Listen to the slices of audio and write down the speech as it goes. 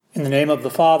In the name of the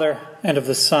Father, and of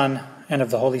the Son, and of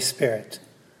the Holy Spirit.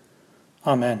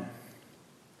 Amen.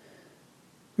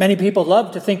 Many people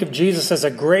love to think of Jesus as a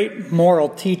great moral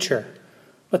teacher,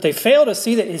 but they fail to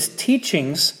see that his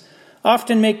teachings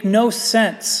often make no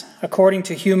sense according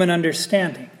to human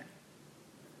understanding.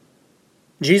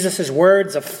 Jesus'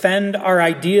 words offend our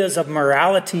ideas of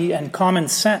morality and common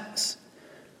sense.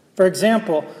 For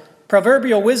example,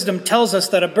 proverbial wisdom tells us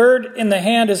that a bird in the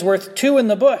hand is worth two in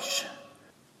the bush.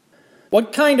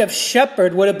 What kind of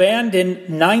shepherd would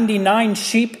abandon 99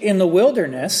 sheep in the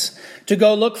wilderness to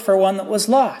go look for one that was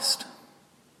lost?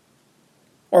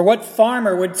 Or what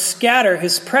farmer would scatter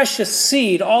his precious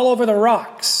seed all over the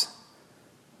rocks?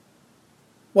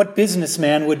 What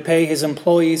businessman would pay his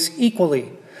employees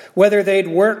equally, whether they'd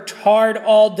worked hard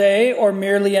all day or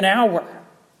merely an hour?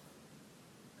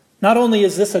 Not only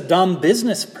is this a dumb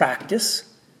business practice,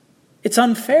 it's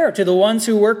unfair to the ones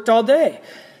who worked all day.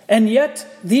 And yet,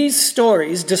 these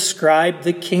stories describe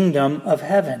the kingdom of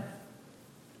heaven.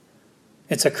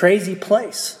 It's a crazy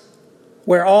place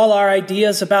where all our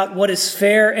ideas about what is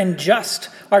fair and just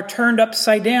are turned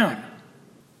upside down.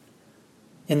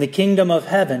 In the kingdom of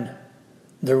heaven,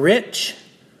 the rich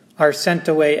are sent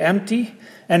away empty,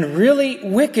 and really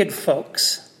wicked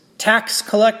folks, tax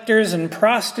collectors and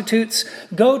prostitutes,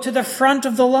 go to the front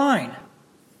of the line.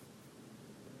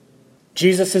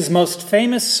 Jesus' most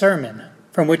famous sermon,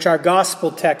 from which our gospel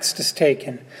text is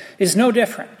taken, is no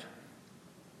different.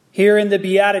 Here in the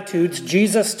Beatitudes,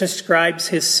 Jesus describes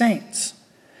his saints.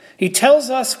 He tells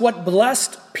us what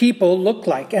blessed people look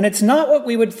like, and it's not what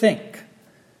we would think.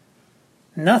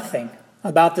 Nothing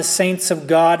about the saints of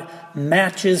God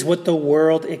matches what the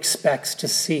world expects to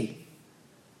see.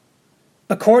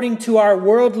 According to our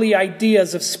worldly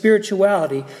ideas of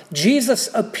spirituality, Jesus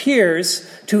appears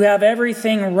to have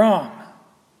everything wrong.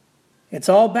 It's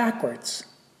all backwards.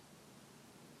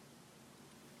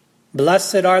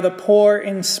 Blessed are the poor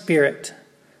in spirit,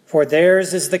 for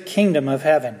theirs is the kingdom of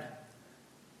heaven.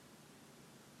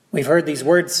 We've heard these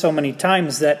words so many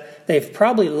times that they've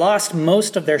probably lost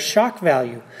most of their shock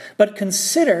value, but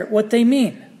consider what they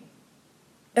mean.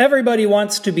 Everybody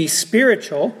wants to be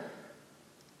spiritual.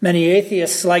 Many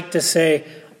atheists like to say,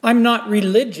 I'm not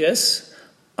religious,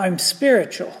 I'm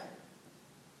spiritual.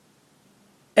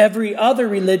 Every other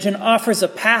religion offers a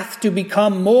path to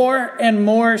become more and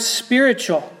more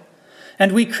spiritual.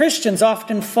 And we Christians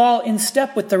often fall in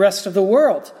step with the rest of the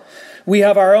world. We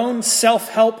have our own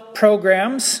self-help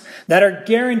programs that are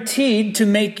guaranteed to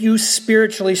make you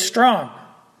spiritually strong.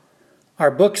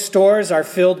 Our bookstores are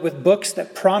filled with books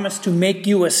that promise to make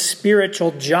you a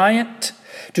spiritual giant,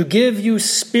 to give you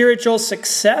spiritual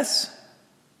success.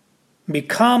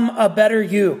 Become a better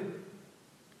you.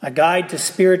 A guide to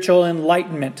spiritual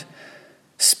enlightenment,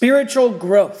 spiritual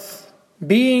growth,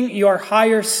 being your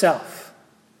higher self.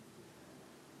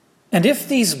 And if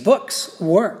these books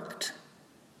worked,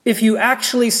 if you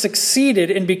actually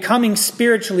succeeded in becoming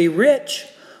spiritually rich,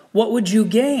 what would you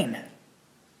gain?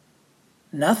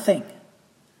 Nothing.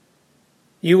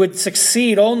 You would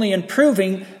succeed only in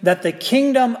proving that the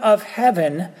kingdom of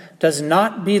heaven does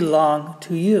not belong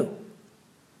to you.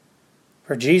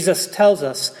 For Jesus tells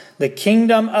us the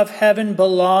kingdom of heaven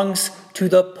belongs to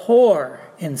the poor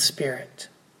in spirit.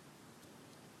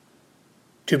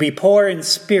 To be poor in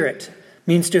spirit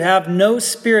means to have no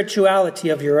spirituality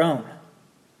of your own.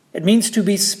 It means to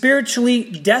be spiritually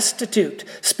destitute,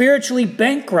 spiritually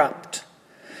bankrupt.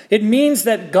 It means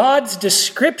that God's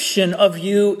description of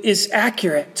you is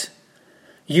accurate.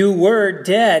 You were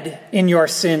dead in your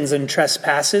sins and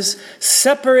trespasses,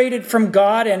 separated from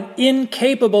God and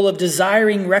incapable of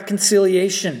desiring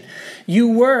reconciliation. You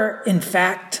were, in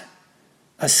fact,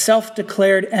 a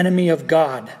self-declared enemy of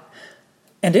God.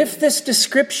 And if this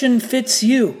description fits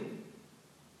you,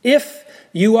 if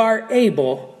you are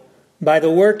able, by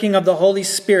the working of the Holy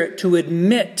Spirit, to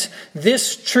admit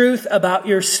this truth about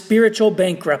your spiritual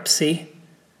bankruptcy,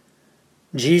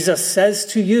 Jesus says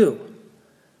to you,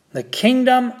 the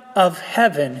kingdom of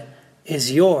heaven is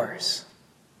yours.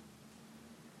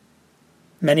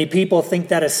 Many people think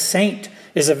that a saint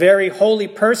is a very holy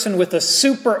person with a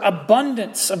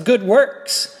superabundance of good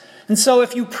works. And so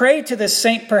if you pray to this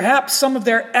saint, perhaps some of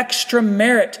their extra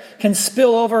merit can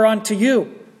spill over onto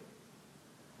you.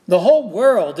 The whole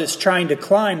world is trying to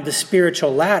climb the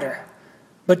spiritual ladder.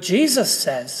 But Jesus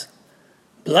says,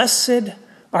 blessed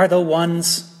are the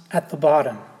ones at the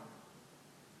bottom.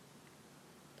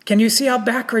 Can you see how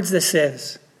backwards this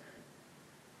is?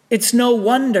 It's no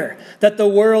wonder that the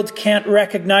world can't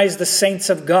recognize the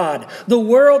saints of God. The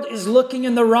world is looking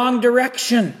in the wrong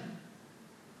direction.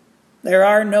 There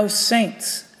are no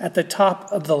saints at the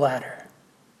top of the ladder.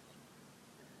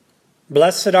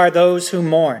 Blessed are those who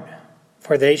mourn,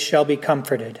 for they shall be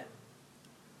comforted.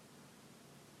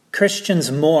 Christians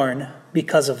mourn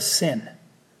because of sin.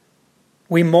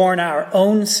 We mourn our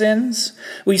own sins,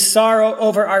 we sorrow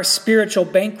over our spiritual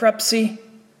bankruptcy,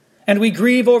 and we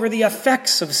grieve over the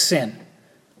effects of sin: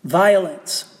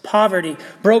 violence, poverty,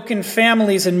 broken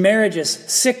families and marriages,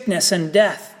 sickness and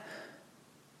death.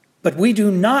 But we do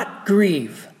not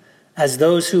grieve as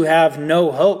those who have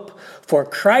no hope, for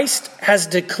Christ has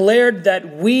declared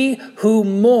that we who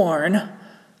mourn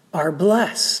are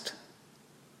blessed.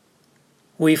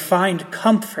 We find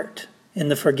comfort in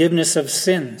the forgiveness of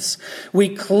sins.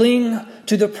 We cling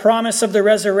to the promise of the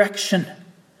resurrection,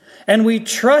 and we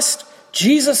trust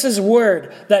Jesus'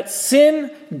 word that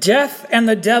sin, death, and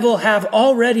the devil have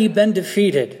already been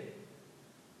defeated.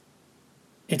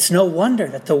 It's no wonder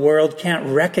that the world can't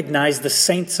recognize the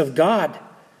saints of God.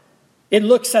 It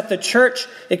looks at the church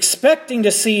expecting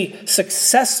to see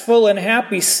successful and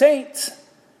happy saints,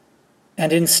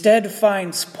 and instead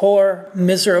finds poor,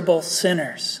 miserable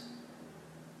sinners.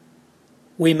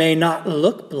 We may not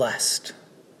look blessed,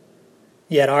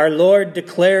 yet our Lord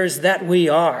declares that we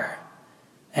are,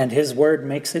 and his word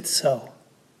makes it so.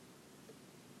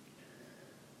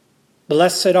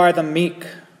 Blessed are the meek,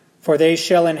 for they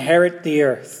shall inherit the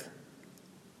earth.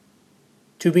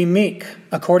 To be meek,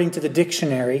 according to the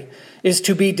dictionary, is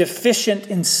to be deficient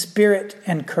in spirit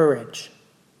and courage.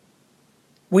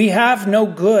 We have no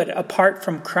good apart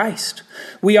from Christ.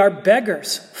 We are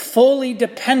beggars, fully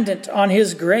dependent on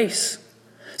his grace.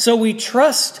 So we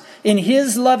trust in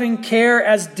his loving care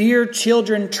as dear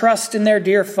children trust in their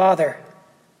dear Father.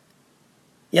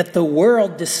 Yet the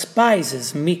world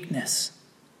despises meekness.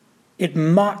 It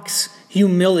mocks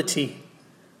humility.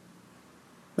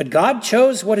 But God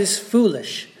chose what is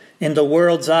foolish in the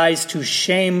world's eyes to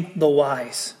shame the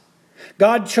wise.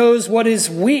 God chose what is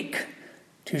weak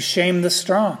to shame the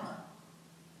strong.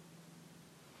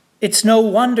 It's no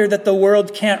wonder that the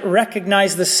world can't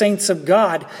recognize the saints of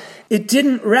God. It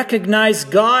didn't recognize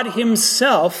God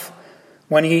himself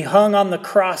when he hung on the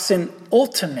cross in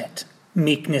ultimate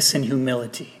meekness and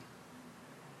humility.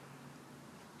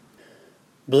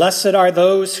 Blessed are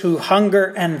those who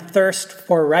hunger and thirst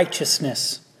for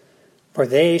righteousness, for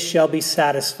they shall be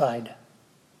satisfied.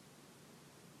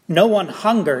 No one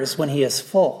hungers when he is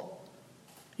full.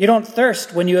 You don't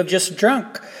thirst when you have just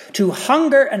drunk. To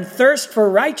hunger and thirst for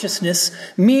righteousness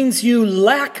means you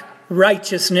lack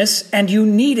righteousness and you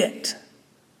need it.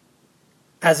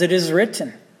 As it is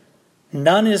written,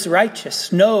 none is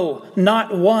righteous, no,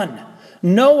 not one.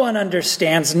 No one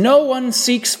understands, no one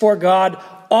seeks for God.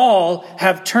 All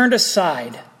have turned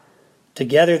aside.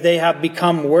 Together they have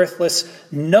become worthless.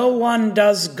 No one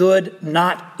does good,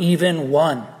 not even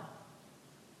one.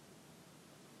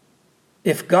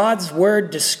 If God's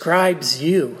word describes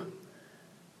you,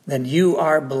 then you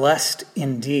are blessed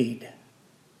indeed.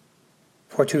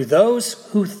 For to those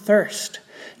who thirst,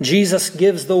 Jesus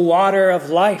gives the water of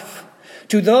life.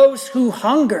 To those who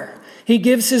hunger, he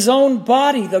gives his own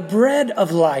body, the bread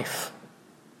of life.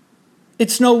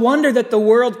 It's no wonder that the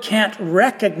world can't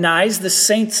recognize the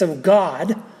saints of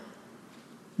God.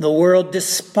 The world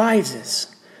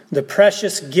despises the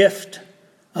precious gift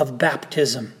of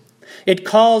baptism. It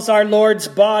calls our Lord's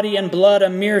body and blood a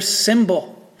mere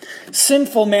symbol.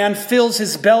 Sinful man fills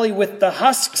his belly with the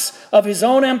husks of his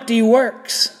own empty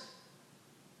works,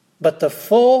 but the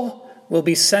full will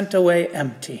be sent away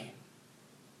empty.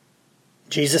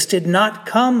 Jesus did not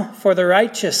come for the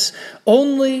righteous.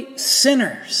 Only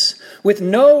sinners with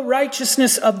no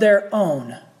righteousness of their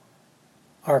own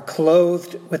are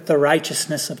clothed with the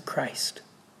righteousness of Christ.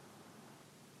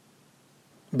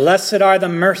 Blessed are the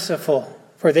merciful,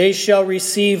 for they shall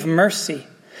receive mercy.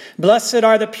 Blessed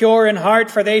are the pure in heart,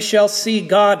 for they shall see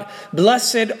God.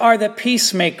 Blessed are the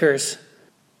peacemakers,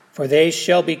 for they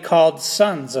shall be called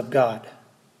sons of God.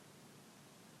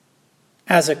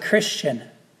 As a Christian,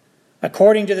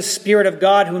 according to the Spirit of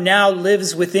God who now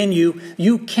lives within you,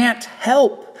 you can't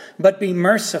help but be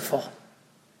merciful.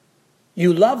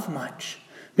 You love much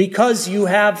because you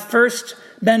have first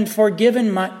been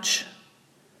forgiven much.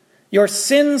 Your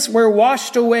sins were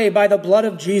washed away by the blood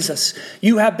of Jesus.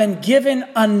 You have been given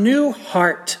a new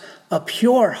heart, a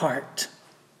pure heart.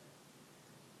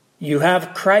 You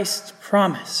have Christ's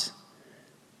promise.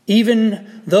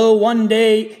 Even though one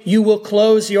day you will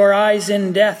close your eyes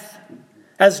in death,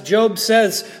 as Job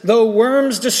says, though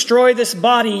worms destroy this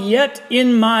body, yet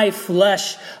in my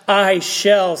flesh I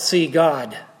shall see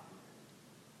God.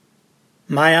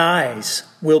 My eyes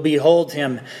will behold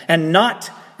him, and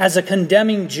not as a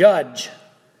condemning judge,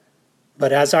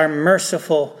 but as our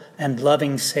merciful and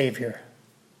loving Savior.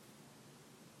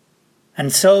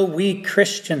 And so we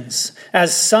Christians,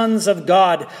 as sons of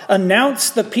God, announce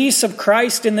the peace of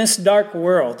Christ in this dark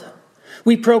world.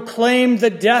 We proclaim the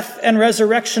death and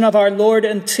resurrection of our Lord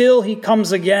until he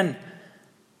comes again.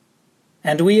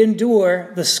 And we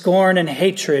endure the scorn and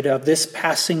hatred of this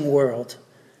passing world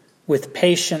with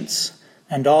patience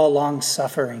and all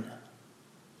long-suffering.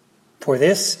 For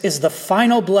this is the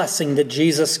final blessing that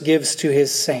Jesus gives to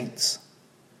his saints.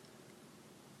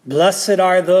 Blessed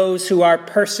are those who are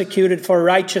persecuted for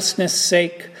righteousness'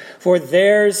 sake, for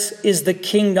theirs is the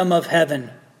kingdom of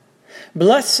heaven.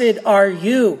 Blessed are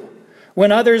you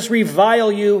when others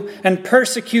revile you and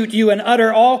persecute you and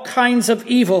utter all kinds of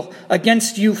evil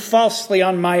against you falsely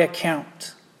on my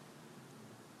account.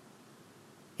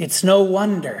 It's no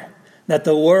wonder that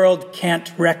the world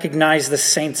can't recognize the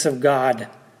saints of God.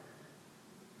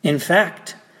 In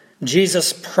fact,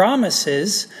 Jesus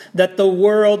promises that the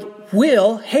world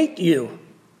will hate you.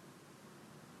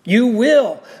 You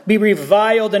will be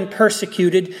reviled and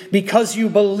persecuted because you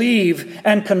believe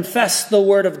and confess the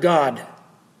word of God.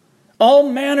 All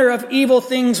manner of evil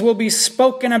things will be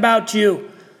spoken about you.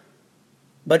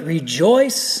 But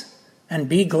rejoice and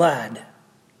be glad,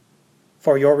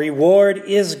 for your reward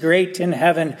is great in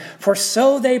heaven, for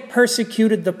so they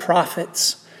persecuted the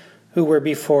prophets who were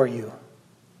before you.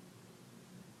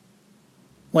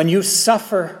 When you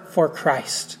suffer for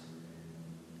Christ,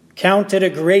 count it a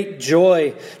great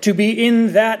joy to be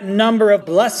in that number of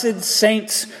blessed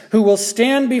saints who will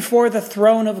stand before the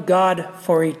throne of God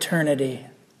for eternity.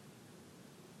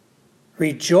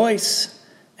 Rejoice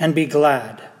and be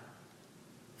glad,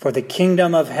 for the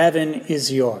kingdom of heaven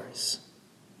is yours.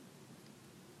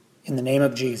 In the name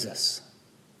of Jesus,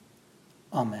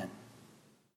 amen.